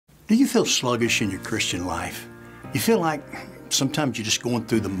Do you feel sluggish in your Christian life? You feel like sometimes you're just going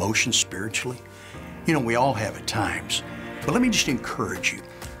through the motions spiritually? You know, we all have at times. But let me just encourage you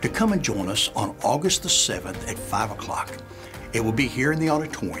to come and join us on August the 7th at 5 o'clock. It will be here in the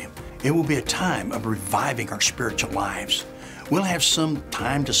auditorium. It will be a time of reviving our spiritual lives. We'll have some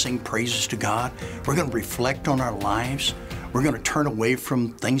time to sing praises to God. We're going to reflect on our lives. We're going to turn away from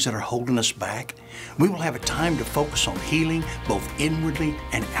things that are holding us back. We will have a time to focus on healing both inwardly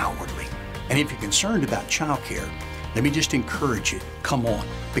and outwardly. And if you're concerned about childcare, let me just encourage you, come on,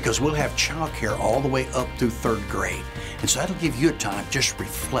 because we'll have childcare all the way up through 3rd grade. And so that'll give you a time to just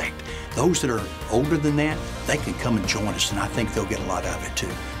reflect. Those that are older than that, they can come and join us, and I think they'll get a lot of it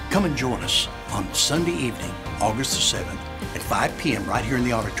too. Come and join us on Sunday evening, August the 7th at 5 p.m. right here in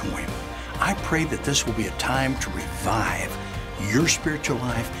the auditorium. I pray that this will be a time to revive your spiritual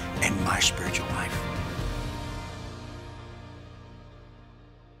life and my spiritual life.